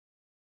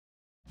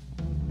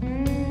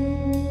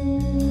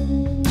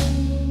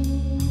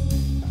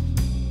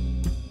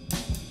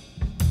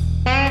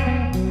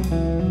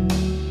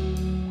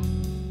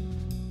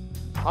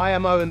Hi,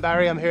 I'm Owen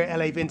Barry. I'm here at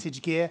LA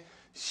Vintage Gear,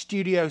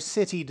 Studio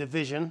City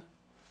division.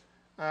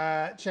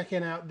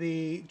 Checking out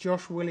the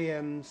Josh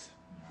Williams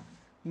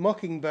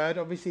Mockingbird.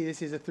 Obviously,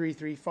 this is a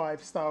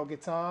 335 style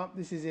guitar.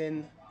 This is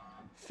in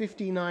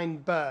 59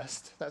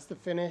 burst. That's the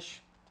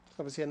finish.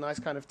 Obviously, a nice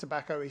kind of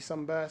tobacco-y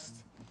sunburst.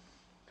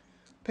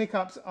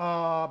 Pickups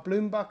are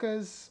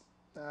Bloombuckers,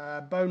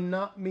 bone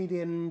nut,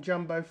 medium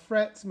jumbo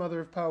frets, mother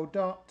of pearl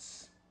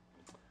dots.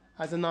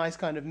 Has a nice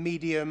kind of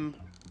medium,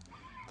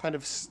 kind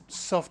of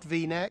soft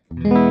V-neck.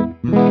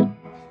 And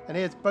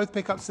here's both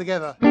pickups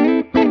together.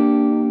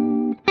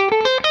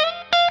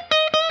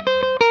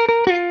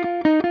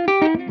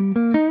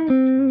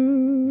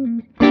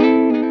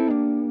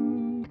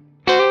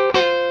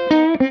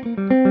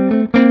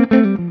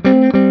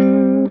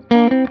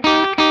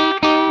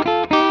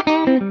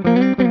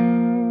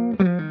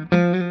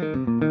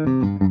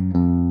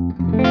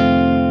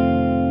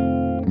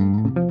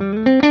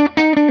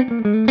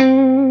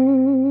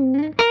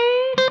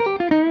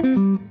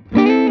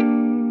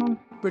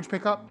 Bridge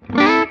pickup.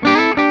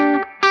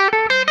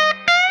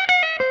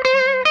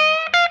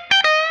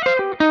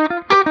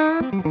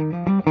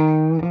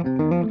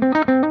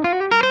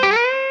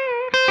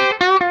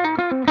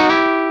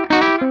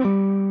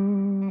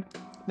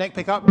 Neck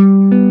pickup.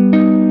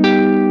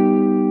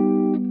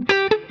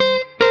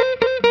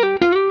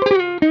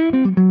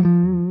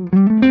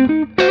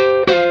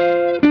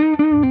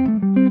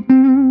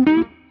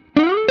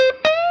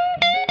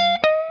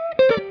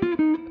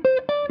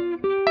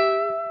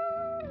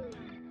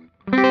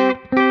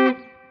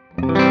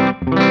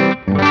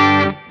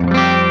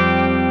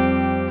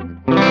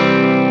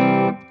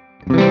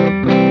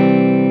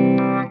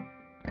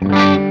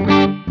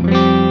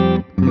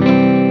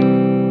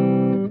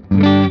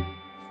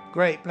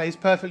 Great, plays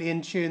perfectly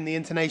in tune. The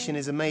intonation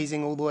is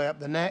amazing all the way up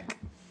the neck.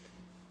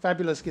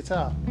 Fabulous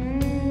guitar.